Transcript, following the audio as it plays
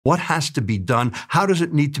What has to be done? How does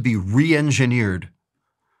it need to be re-engineered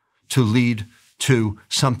to lead to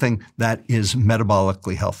something that is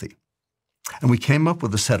metabolically healthy? And we came up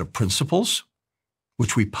with a set of principles,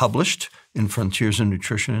 which we published in Frontiers in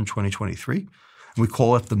Nutrition in 2023. And we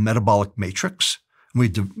call it the Metabolic Matrix. And we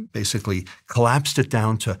basically collapsed it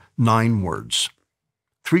down to 9 words.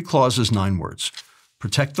 3 clauses, 9 words.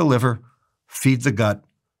 Protect the liver, feed the gut,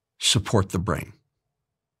 support the brain.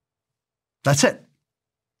 That's it.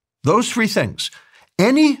 Those 3 things.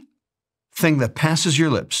 Anything that passes your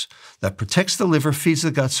lips, that protects the liver, feeds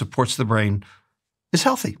the gut, supports the brain, is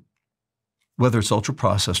healthy, whether it's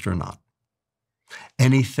ultra-processed or not.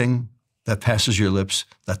 Anything that passes your lips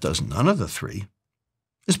that does none of the 3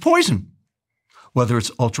 is poison, whether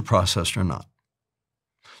it's ultra-processed or not.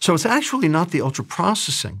 So it's actually not the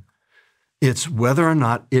ultra-processing. It's whether or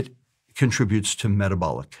not it contributes to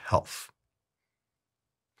metabolic health.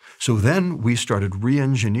 So then we started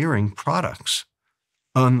re-engineering products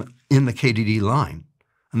in the KDD line,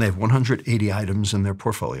 and they have 180 items in their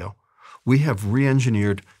portfolio. We have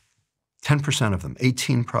re-engineered 10% of them,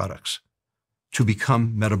 18 products, to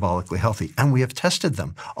become metabolically healthy. And we have tested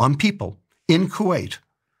them on people in Kuwait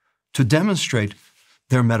to demonstrate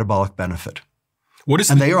their metabolic benefit.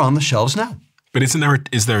 They are on the shelves now. But is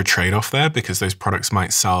there a trade-off there? Because those products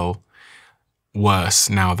might sell worse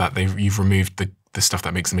now that you've removed the stuff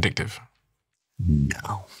that makes them addictive?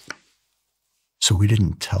 No. So we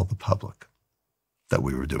didn't tell the public that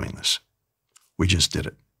we were doing this. We just did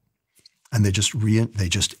it. And they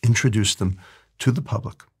just introduced them to the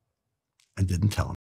public and didn't tell them.